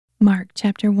Mark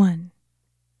chapter 1.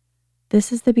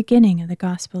 This is the beginning of the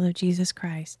gospel of Jesus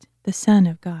Christ, the Son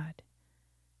of God.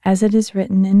 As it is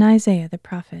written in Isaiah the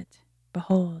prophet,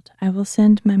 "Behold, I will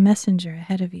send my messenger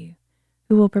ahead of you,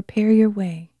 who will prepare your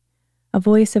way. A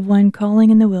voice of one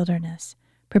calling in the wilderness,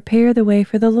 prepare the way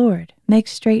for the Lord, make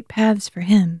straight paths for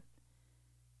him."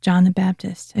 John the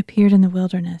Baptist appeared in the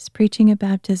wilderness, preaching a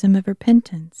baptism of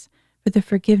repentance for the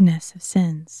forgiveness of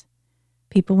sins.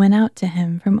 People went out to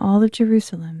him from all of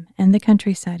Jerusalem and the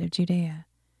countryside of Judea.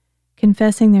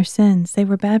 Confessing their sins, they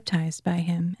were baptized by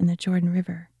him in the Jordan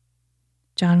River.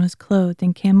 John was clothed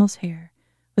in camel's hair,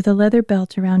 with a leather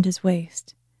belt around his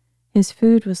waist. His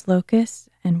food was locusts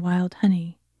and wild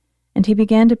honey, and he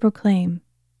began to proclaim,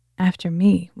 "After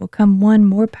me will come one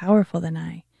more powerful than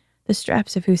I, the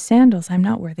straps of whose sandals I'm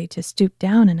not worthy to stoop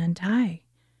down and untie.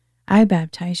 I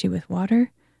baptize you with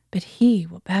water, but he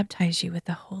will baptize you with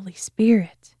the Holy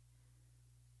Spirit."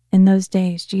 In those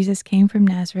days, Jesus came from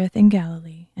Nazareth in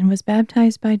Galilee and was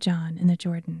baptized by John in the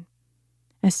Jordan.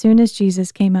 As soon as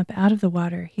Jesus came up out of the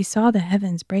water, he saw the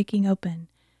heavens breaking open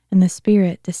and the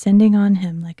Spirit descending on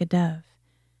him like a dove.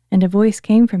 And a voice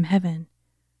came from heaven,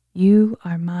 "You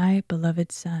are my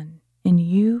beloved Son. In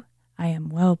you I am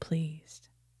well pleased."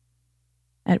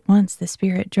 At once the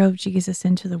Spirit drove Jesus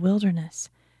into the wilderness,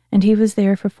 and he was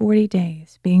there for 40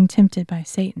 days, being tempted by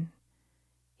Satan.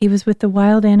 He was with the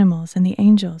wild animals, and the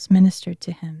angels ministered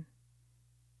to him.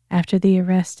 After the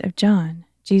arrest of John,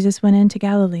 Jesus went into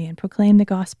Galilee and proclaimed the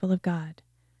gospel of God.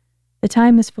 "The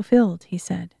time is fulfilled," he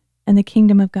said, "and the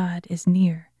kingdom of God is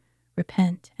near.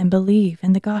 Repent and believe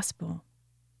in the gospel."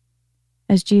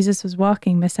 As Jesus was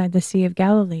walking beside the Sea of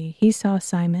Galilee, he saw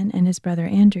Simon and his brother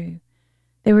Andrew.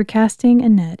 They were casting a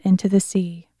net into the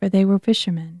sea, for they were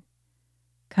fishermen.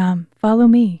 "Come, follow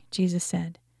me," Jesus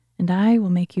said, "and I will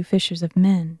make you fishers of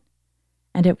men."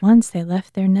 And at once they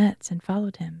left their nets and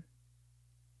followed him.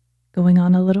 Going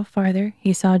on a little farther,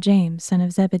 he saw James, son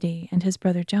of Zebedee, and his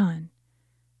brother John.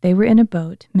 They were in a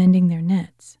boat, mending their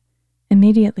nets.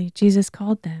 Immediately Jesus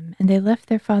called them, and they left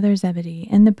their father Zebedee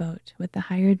in the boat with the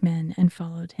hired men and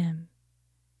followed him.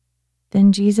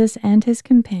 Then Jesus and his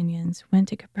companions went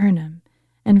to Capernaum,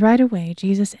 and right away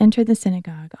Jesus entered the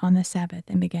synagogue on the Sabbath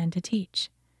and began to teach.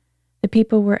 The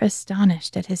people were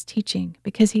astonished at his teaching,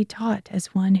 because he taught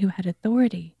as one who had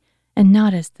authority, and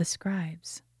not as the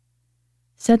scribes.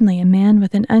 Suddenly a man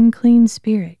with an unclean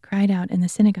spirit cried out in the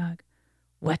synagogue,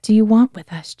 "What do you want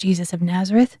with us, Jesus of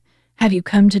Nazareth? Have you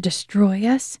come to destroy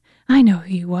us? I know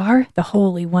who you are, the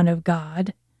Holy One of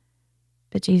God."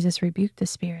 But Jesus rebuked the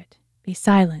spirit. "Be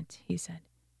silent," he said.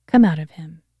 "Come out of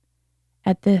him."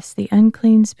 At this, the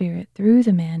unclean spirit threw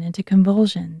the man into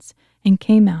convulsions and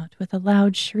came out with a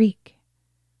loud shriek.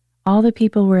 All the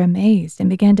people were amazed and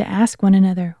began to ask one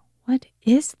another, "What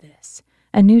is this?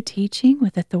 A new teaching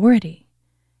with authority.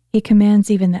 He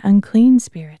commands even the unclean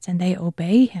spirits, and they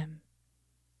obey him."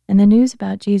 And the news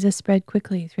about Jesus spread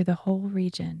quickly through the whole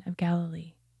region of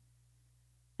Galilee.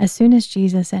 As soon as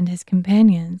Jesus and his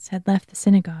companions had left the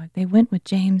synagogue, they went with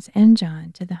James and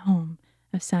John to the home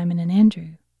of Simon and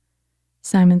Andrew.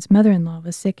 Simon's mother-in-law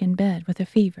was sick in bed with a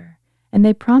fever, and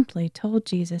they promptly told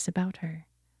Jesus about her.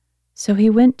 So he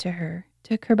went to her,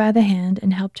 took her by the hand,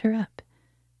 and helped her up.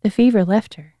 The fever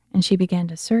left her, and she began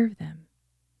to serve them.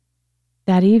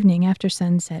 That evening after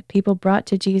sunset, people brought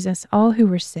to Jesus all who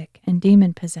were sick and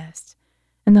demon-possessed,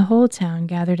 and the whole town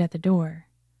gathered at the door.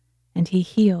 And he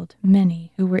healed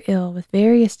many who were ill with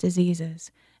various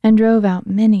diseases, and drove out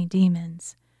many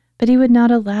demons. But he would not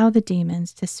allow the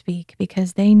demons to speak,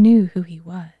 because they knew who he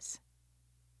was.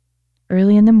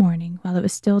 Early in the morning, while it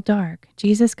was still dark,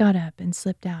 Jesus got up and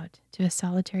slipped out to a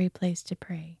solitary place to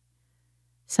pray.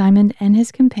 Simon and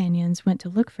his companions went to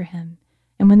look for him,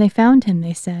 and when they found him,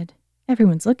 they said,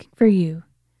 "Everyone's looking for you."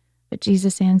 But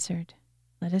Jesus answered,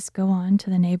 "Let us go on to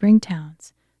the neighboring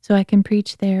towns, so I can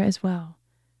preach there as well,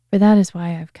 for that is why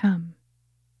I have come."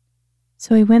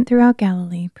 So he went throughout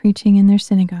Galilee, preaching in their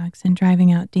synagogues and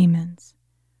driving out demons.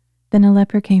 Then a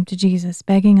leper came to Jesus,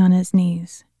 begging on his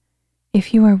knees,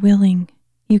 "If you are willing,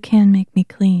 you can make me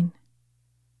clean."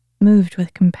 Moved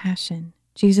with compassion,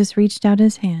 Jesus reached out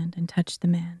his hand and touched the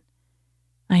man.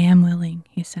 "I am willing,"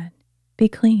 he said. "Be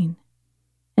clean."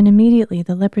 And immediately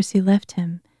the leprosy left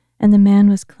him, and the man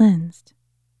was cleansed.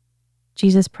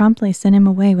 Jesus promptly sent him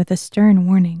away with a stern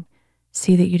warning,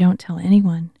 "See that you don't tell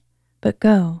anyone. But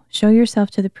go, show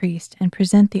yourself to the priest, and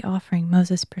present the offering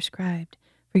Moses prescribed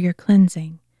for your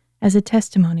cleansing as a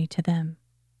testimony to them."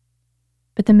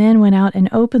 But the man went out and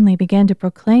openly began to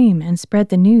proclaim and spread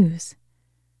the news.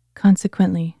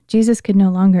 Consequently, Jesus could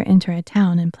no longer enter a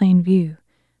town in plain view,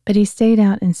 but he stayed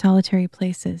out in solitary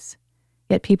places.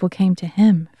 yet people came to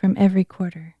him from every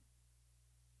quarter.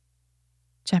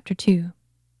 Chapter 2.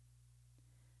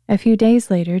 A few days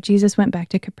later, Jesus went back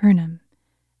to Capernaum,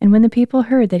 and when the people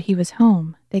heard that he was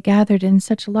home, they gathered in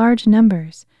such large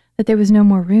numbers that there was no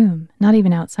more room, not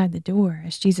even outside the door,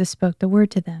 as Jesus spoke the word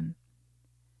to them.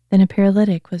 Then a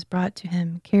paralytic was brought to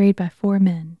him, carried by 4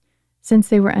 men. Since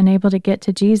they were unable to get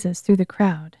to Jesus through the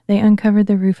crowd, they uncovered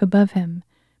the roof above him,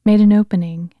 made an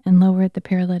opening, and lowered the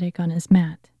paralytic on his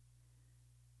mat.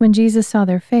 When Jesus saw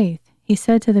their faith, he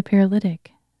said to the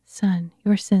paralytic, "Son,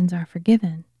 your sins are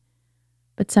forgiven."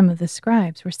 But some of the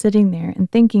scribes were sitting there and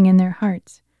thinking in their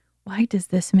hearts, "Why does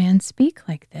this man speak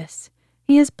like this?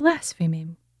 He is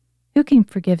blaspheming. Who can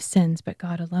forgive sins but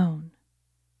God alone?"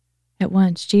 At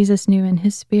once Jesus knew in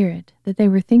his spirit that they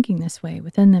were thinking this way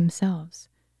within themselves.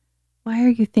 "Why are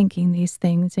you thinking these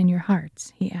things in your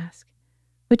hearts?" he asked.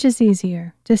 "Which is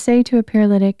easier, to say to a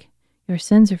paralytic, 'Your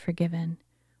sins are forgiven,'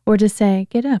 or to say,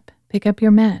 'Get up, pick up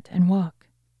your mat, and walk'?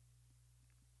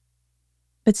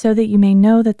 But so that you may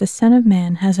know that the Son of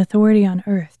Man has authority on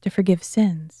earth to forgive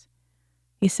sins,"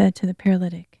 he said to the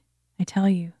paralytic, "I tell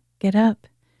you, get up,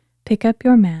 pick up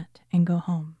your mat, and go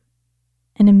home."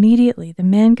 And immediately the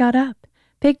man got up,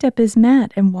 picked up his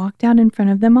mat, and walked out in front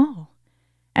of them all.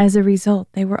 As a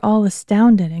result, they were all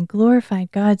astounded and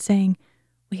glorified God, saying,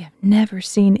 "We have never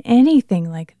seen anything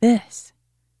like this."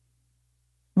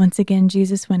 Once again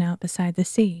Jesus went out beside the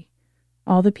sea.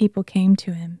 All the people came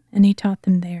to him, and he taught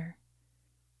them there.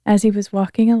 As he was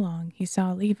walking along, he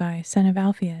saw Levi, son of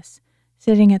Alphaeus,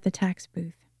 sitting at the tax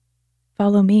booth.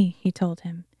 "Follow me," he told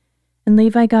him. And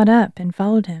Levi got up and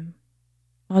followed him.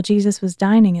 While Jesus was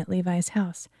dining at Levi's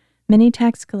house, many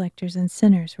tax collectors and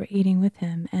sinners were eating with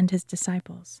him and his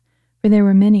disciples, for there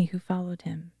were many who followed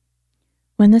him.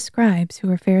 When the scribes, who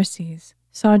were Pharisees,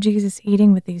 saw Jesus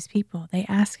eating with these people, they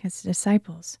asked his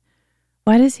disciples,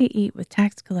 "Why does he eat with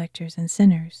tax collectors and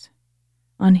sinners?"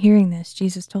 On hearing this,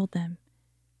 Jesus told them,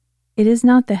 "It is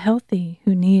not the healthy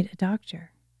who need a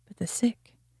doctor, but the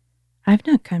sick. I have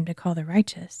not come to call the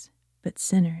righteous, but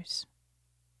sinners."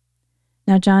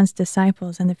 Now John's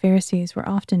disciples and the Pharisees were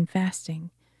often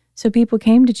fasting, so people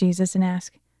came to Jesus and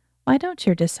asked, "Why don't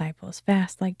your disciples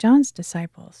fast like John's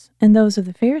disciples and those of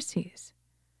the Pharisees?"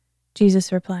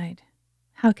 Jesus replied,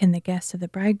 "How can the guests of the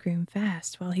bridegroom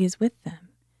fast while he is with them?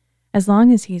 As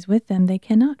long as he is with them, they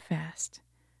cannot fast.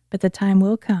 But the time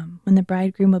will come when the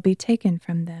bridegroom will be taken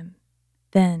from them.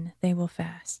 Then they will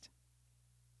fast.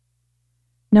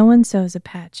 No one sews a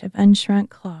patch of unshrunk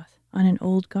cloth on an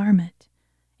old garment.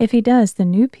 If he does, the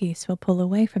new piece will pull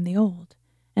away from the old,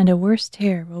 and a worse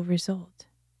tear will result.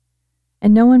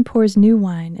 And no one pours new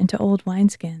wine into old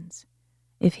wineskins.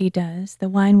 If he does, the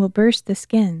wine will burst the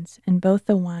skins, and both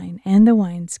the wine and the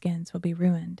wineskins will be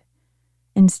ruined.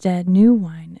 Instead, new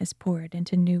wine is poured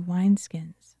into new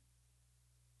wineskins."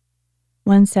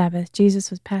 One Sabbath,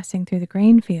 Jesus was passing through the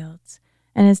grain fields,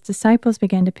 and his disciples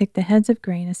began to pick the heads of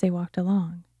grain as they walked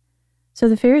along. So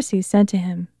the Pharisees said to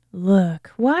him,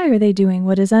 "Look, why are they doing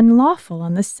what is unlawful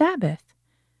on the Sabbath?"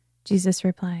 Jesus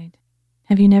replied,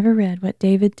 "Have you never read what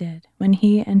David did when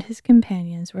he and his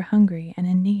companions were hungry and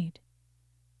in need?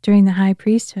 During the high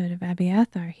priesthood of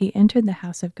Abiathar, he entered the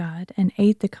house of God and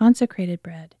ate the consecrated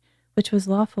bread, which was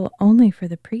lawful only for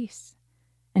the priests,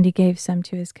 and he gave some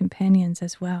to his companions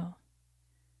as well."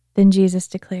 Then Jesus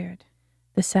declared,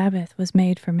 "The Sabbath was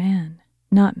made for man,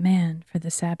 not man for the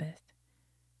Sabbath.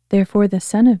 Therefore the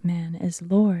Son of Man is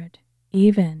Lord,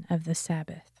 even of the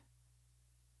Sabbath."